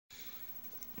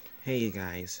Hey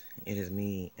guys, it is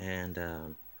me, and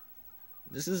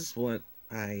this is what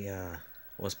I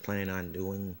was planning on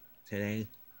doing today.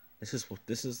 This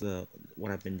is the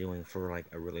what I've been doing for like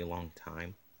a really long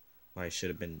time. What I should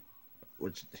have been,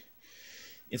 which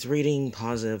it's reading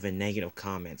positive and negative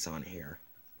comments on here,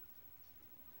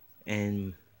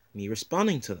 and me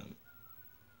responding to them.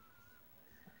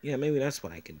 Yeah, maybe that's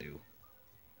what I could do.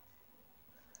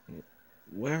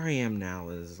 Where I am now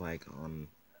is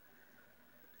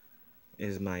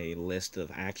my list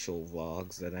of actual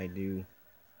vlogs that I do,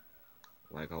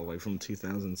 like all the way from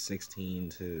 2016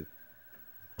 to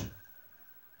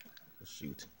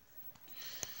shoot.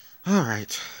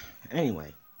 Alright.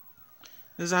 Anyway,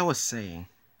 as I was saying,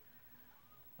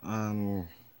 um,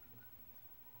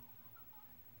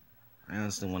 I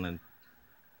honestly want to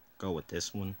go with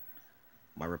this one.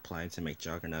 My reply to make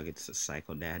Jogger Nuggets a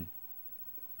psycho dad.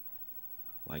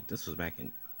 Like, this was back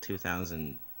in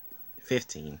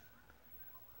 2015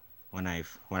 when I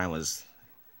was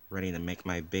ready to make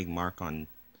my big mark on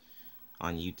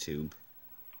YouTube.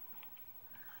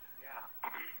 Yeah,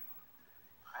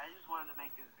 I just wanted to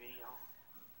make this video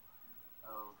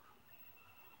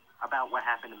about what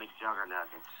happened to McJugger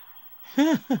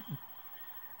Nuggets.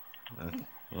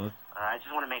 Well, I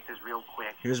just want to make this real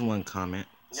quick. here's one comment.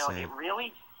 No, it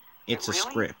really, it's a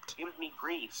script. Gives me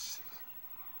grief.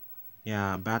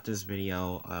 Yeah, about this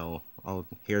video,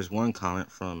 here's one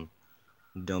comment from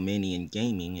Dominion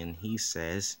Gaming, and he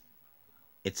says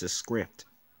it's a script.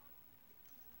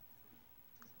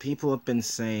 People have been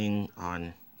saying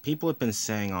on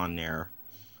there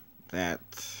that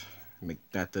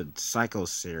the Psycho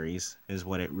series is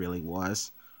what it really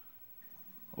was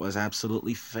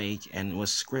absolutely fake and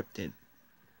was scripted.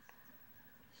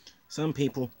 Some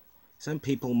people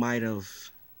might have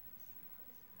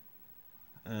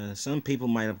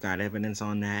got evidence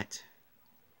on that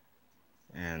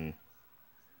and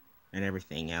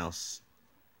everything else,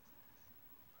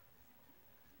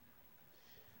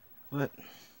 but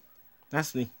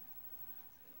that's the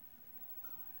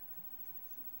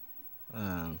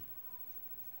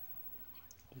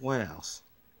what else?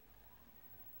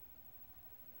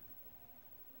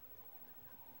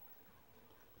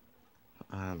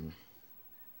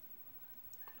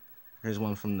 Here's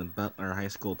one from the Butler High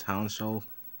School talent show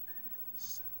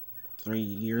 3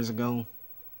 years ago.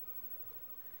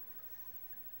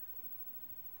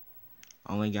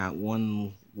 Only got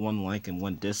one like and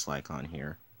one dislike on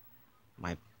here.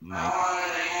 My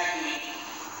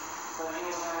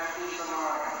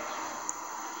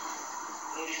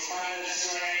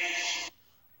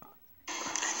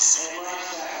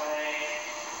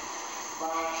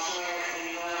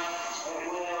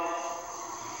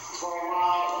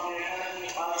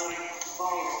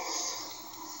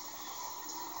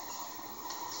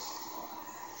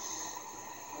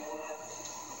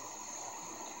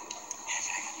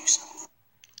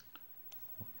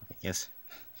Yes.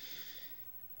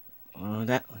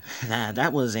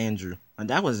 That was Andrew.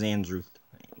 That was Andrew,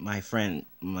 my friend,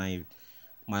 my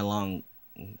long,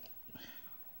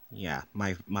 yeah,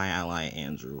 my ally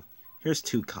Andrew. Here's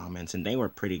two comments, and they were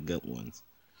pretty good ones.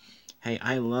 Hey,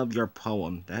 I love your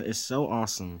poem. That is so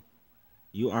awesome.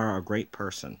 You are a great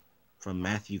person. From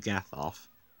Matthew Gathoff.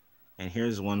 And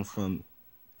here's one from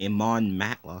Iman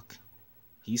Matlock.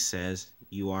 He says,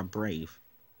 you are brave.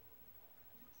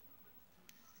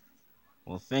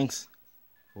 Well, thanks.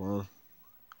 Well,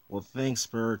 thanks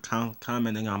for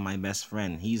commenting on my best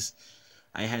friend.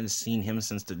 I hadn't seen him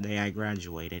since the day I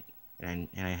graduated, and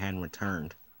I hadn't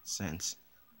returned since.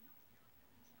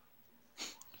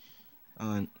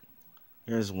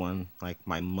 Here's one, like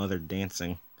my mother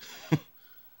dancing.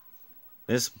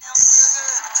 This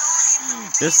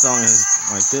song is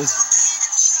like this.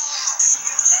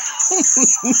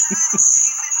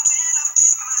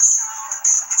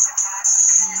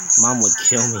 Mom would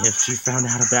kill me if she found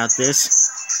out about this.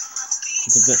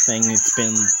 It's a good thing it's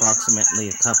been approximately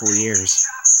a couple years.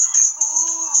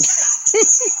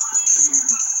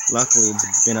 Luckily,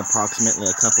 it's been approximately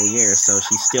a couple years, so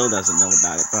she still doesn't know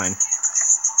about it, but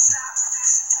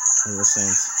ever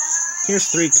since. Here's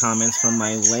 3 comments from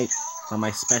my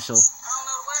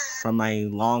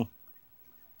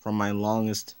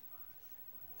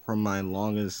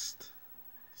longest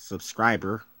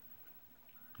subscriber,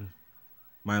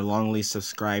 my longly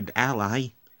subscribed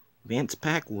ally, Vance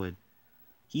Packwood.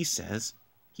 He says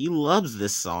he loves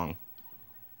this song.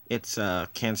 It's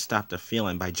Can't Stop the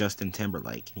Feeling by Justin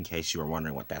Timberlake, in case you were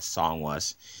wondering what that song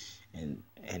was. And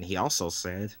he also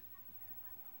said,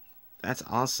 that's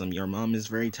awesome, your mom is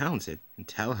very talented, and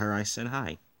tell her I said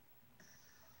hi.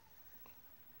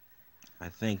 I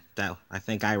think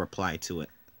I replied to it.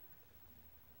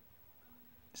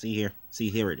 See here. See,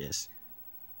 here it is.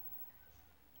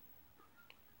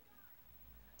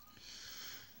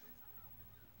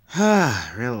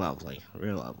 Real lovely.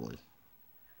 Real lovely.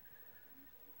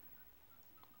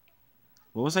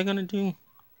 What was I gonna do?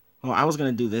 Oh, I was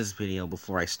gonna do this video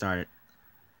before I started.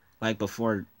 Like,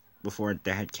 before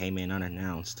Dad came in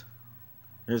unannounced.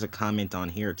 There's a comment on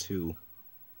here, too.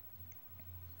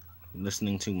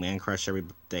 Listening to Man Crush Every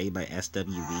Day by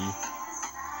SWV.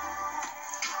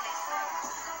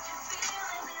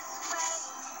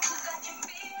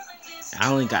 I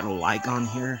only got a like on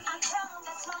here.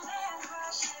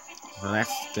 So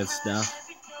that's good stuff.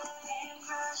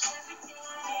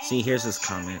 See, here's this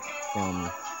comment from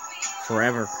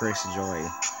Forever Chris Joy.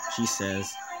 She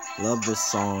says, "Love this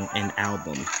song and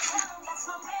album."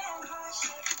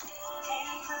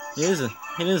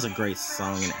 It is a great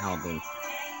song and album.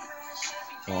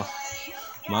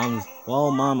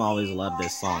 Well, Mom always loved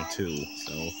this song too,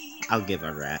 so I'll give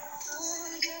her that.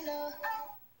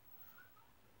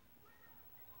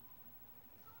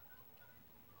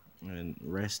 And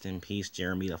rest in peace,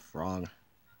 Jeremy the Frog.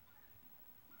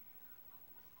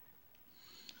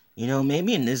 You know,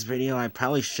 maybe in this video I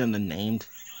probably shouldn't have named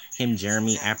him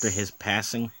Jeremy after his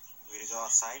passing. Way to go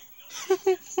outside.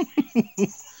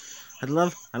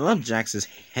 I love Jax's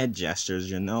head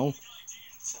gestures, you know.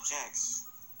 So Jax,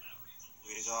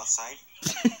 way to go outside.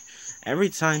 Every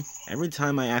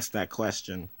time I ask that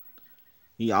question,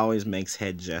 he always makes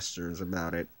head gestures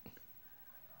about it.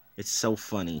 It's so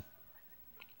funny.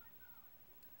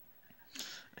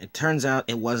 It turns out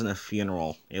it wasn't a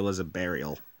funeral, it was a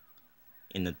burial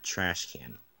in the trash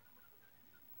can.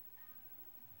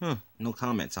 No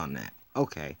comments on that.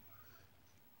 Okay.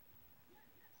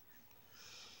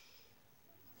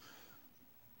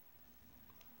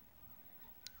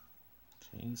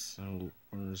 Okay, so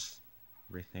where's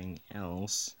everything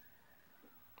else?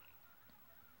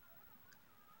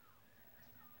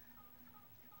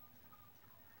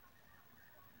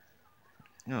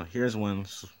 Oh, here's one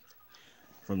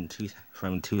from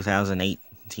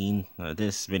 2018.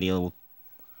 This video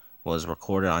was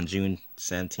recorded on June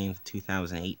 17th,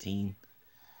 2018.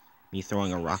 Me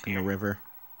throwing a rock in the river.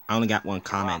 I only got one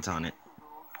comment on it.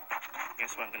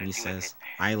 Guess what I'm gonna He do says, with it?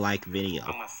 "I like video,"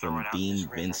 I'm gonna throw from it out Bean this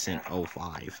river Vincent now.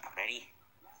 05. Ready?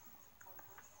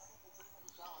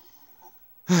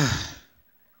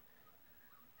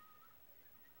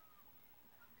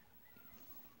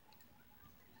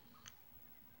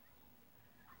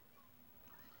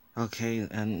 Okay,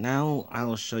 and now I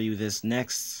will show you this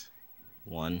next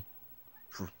one.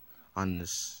 On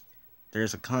this,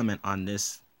 there's a comment on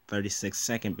this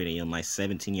 36-second video. My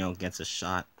 17-year-old gets a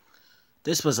shot.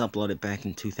 This was uploaded back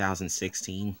in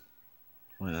 2016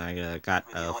 when I got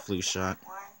a flu shot.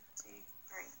 1, 2,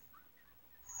 3.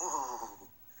 Whoa,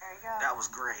 There you go. that was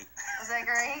great. Was that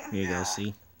great? Here you go.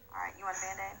 See, Alright, you want a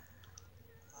band-aid?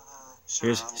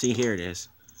 Sure, here it is.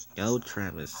 Go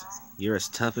Travis, you're as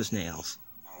tough as nails.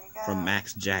 There you go. From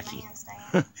Max Jackie.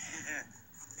 Handstand.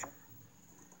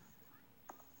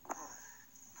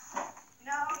 You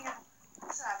know, you're the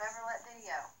best I've ever let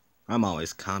video. I'm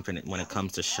always confident when it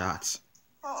comes to shots.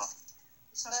 Oh,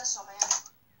 Special, man.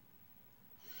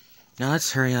 Now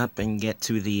let's hurry up and get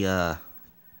to the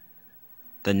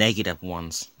negative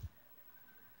ones.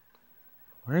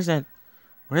 Where's that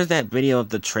video of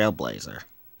the Trailblazer?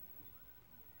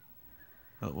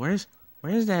 Oh, where's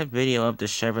that video of the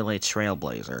Chevrolet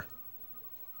Trailblazer?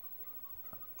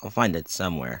 I'll find it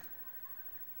somewhere.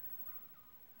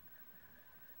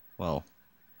 Well,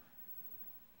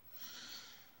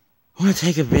 I want to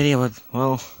take a video of,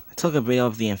 I took a video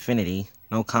of the Infiniti.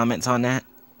 No comments on that?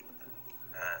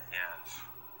 yeah,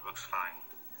 looks fine.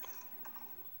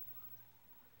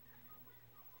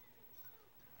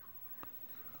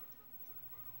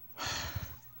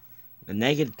 The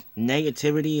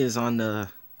negativity is on the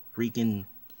freaking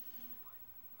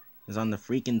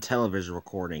television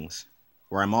recordings,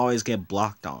 where I'm always get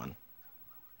blocked on.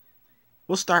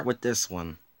 We'll start with this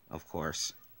one, of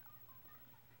course.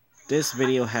 This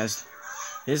video has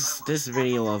this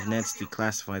video of Ned's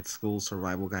Declassified School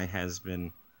Survival Guide has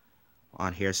been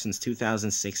on here since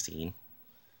 2016.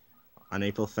 On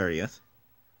April 30th.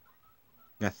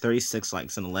 Got 36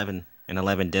 likes and 11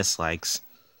 dislikes.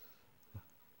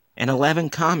 And 11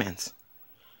 comments.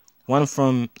 One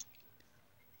from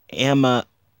Emma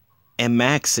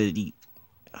Maxity.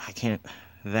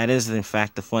 That is in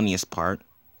fact the funniest part.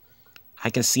 I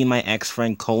can see my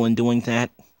ex-friend Colin doing that.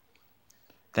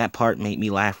 That part made me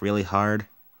laugh really hard.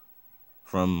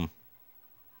 From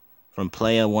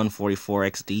Playa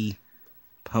 144XD,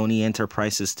 Pony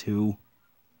Enterprises 2,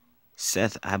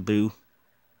 Seth Abdu,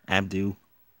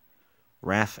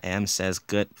 Raf M says,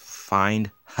 good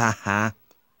find. Haha.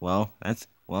 Well, that's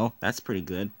pretty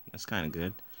good. That's kind of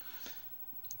good.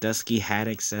 Dusky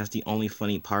Haddock says the only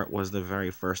funny part was the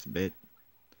very first bit.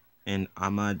 And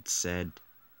Ahmad says,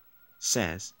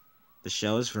 the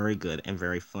show is very good and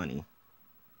very funny.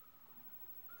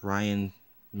 Ryan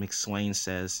McSwain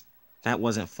says, that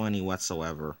wasn't funny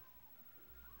whatsoever.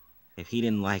 If he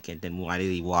didn't like it, then why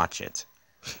did he watch it?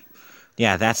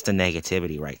 Yeah, that's the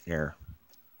negativity right there.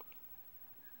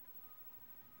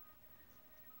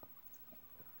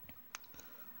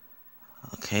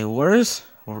 Okay, where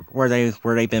they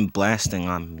been blasting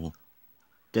on me?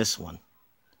 This one.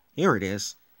 Here it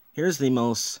is. Here's the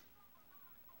most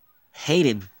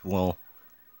hated. Well,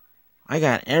 I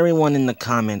got everyone in the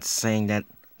comments saying that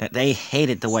they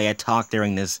hated the way I talked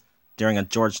during a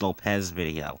George Lopez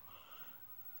video.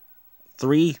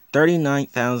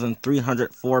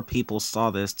 39,304 people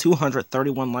saw this,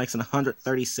 231 likes and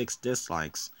 136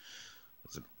 dislikes.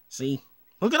 See?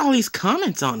 Look at all these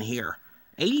comments on here.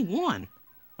 81.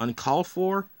 Uncalled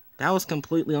for? That was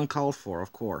completely uncalled for,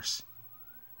 of course.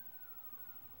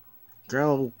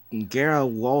 Gara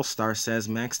Wallstar says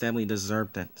Max definitely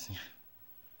deserved it.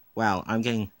 Wow, I'm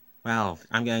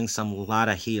getting some lot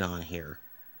of heat on here.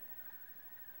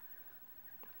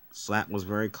 Slap was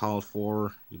very called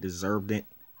for. He deserved it.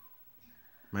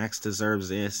 Max deserves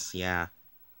this, yeah.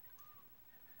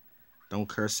 Don't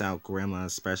curse out Grandma,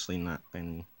 especially not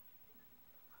when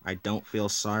I don't feel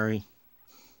sorry.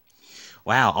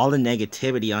 Wow, all the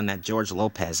negativity on that George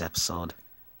Lopez episode.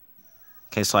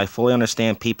 Okay, so I fully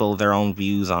understand people their own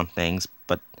views on things,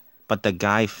 but the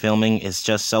guy filming is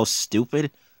just so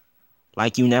stupid.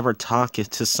 Like you never talk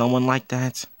to someone like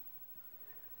that.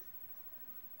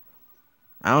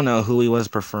 I don't know who he was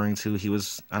preferring to.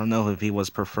 I don't know if he was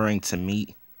preferring to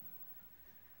meet.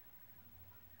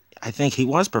 I think he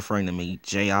was preferring to meet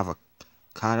Jay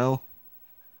Avocado.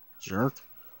 Jerk.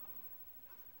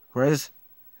 Whereas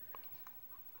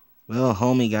little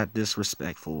homie got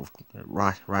disrespectful.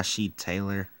 Rashid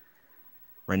Taylor.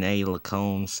 Renee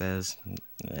Lacombe says,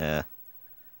 yeah.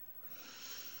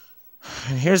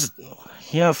 And here's,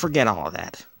 forget all of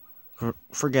that.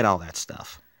 Forget all that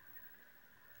stuff.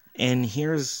 And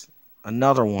here's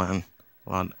another one.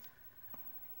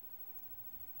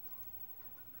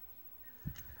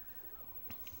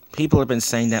 People have been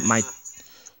saying that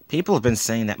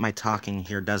my talking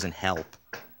here doesn't help.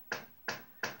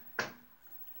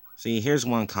 See, here's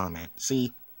one comment.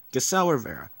 See, Giselle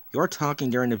Rivera, your talking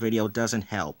during the video doesn't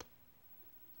help.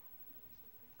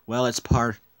 Well, it's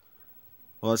part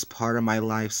of my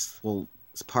life's. Well,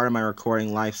 it's part of my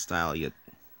recording lifestyle. You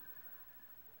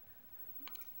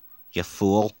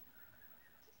fool.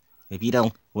 If you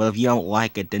don't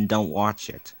like it, then don't watch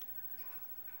it.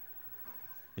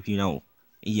 If you don't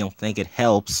think it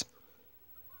helps.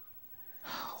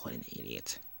 What an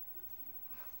idiot.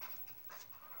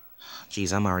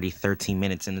 Jeez, I'm already 13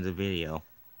 minutes into the video.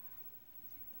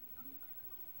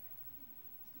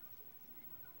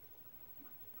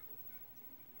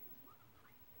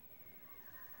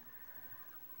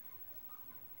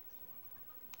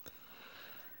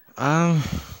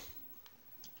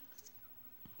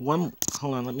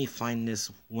 Hold on, let me find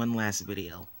this one last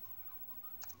video.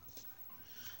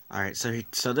 Alright, so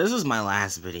this is my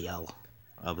last video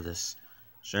of this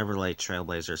Chevrolet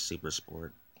Trailblazer Super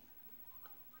Sport.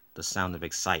 The sound of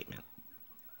excitement.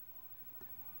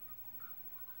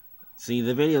 See,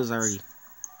 the video's already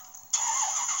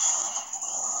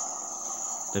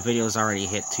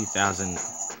hit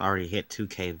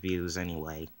 2K views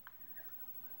anyway.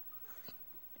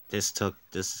 This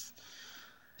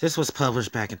was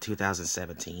published back in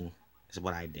 2017, is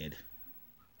what I did.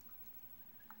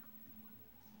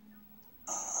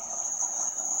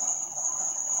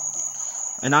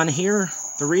 And on here,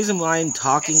 the reason why I'm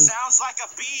talking... It sounds like a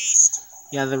beast!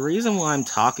 Yeah, the reason why I'm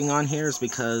talking on here is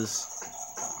because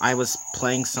I was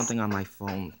playing something on my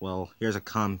phone. Well, here's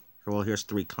here's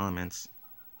 3 comments.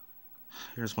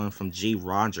 Here's one from G.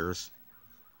 Rogers.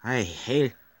 I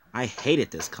hated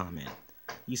this comment.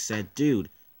 He said, dude,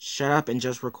 shut up and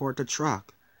just record the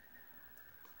truck.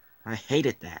 I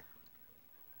hated that.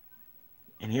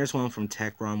 And here's one from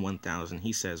TechRom1000.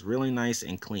 He says, really nice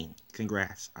and clean.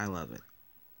 Congrats. I love it.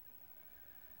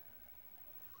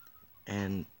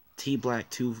 And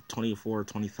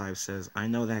T-Black22425 says, I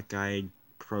know that guy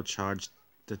pro-charged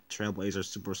the Trailblazer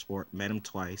Super Sport. Met him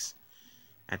twice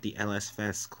at the LS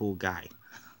Fest. Cool guy.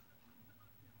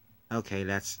 Okay,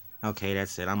 that's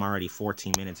it. I'm already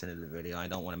 14 minutes into the video. I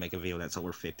don't want to make a video that's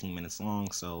over 15 minutes long,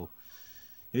 so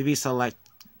if you so like,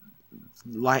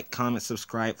 comment,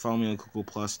 subscribe, follow me on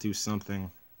Google+, do something,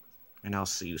 and I'll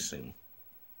see you soon.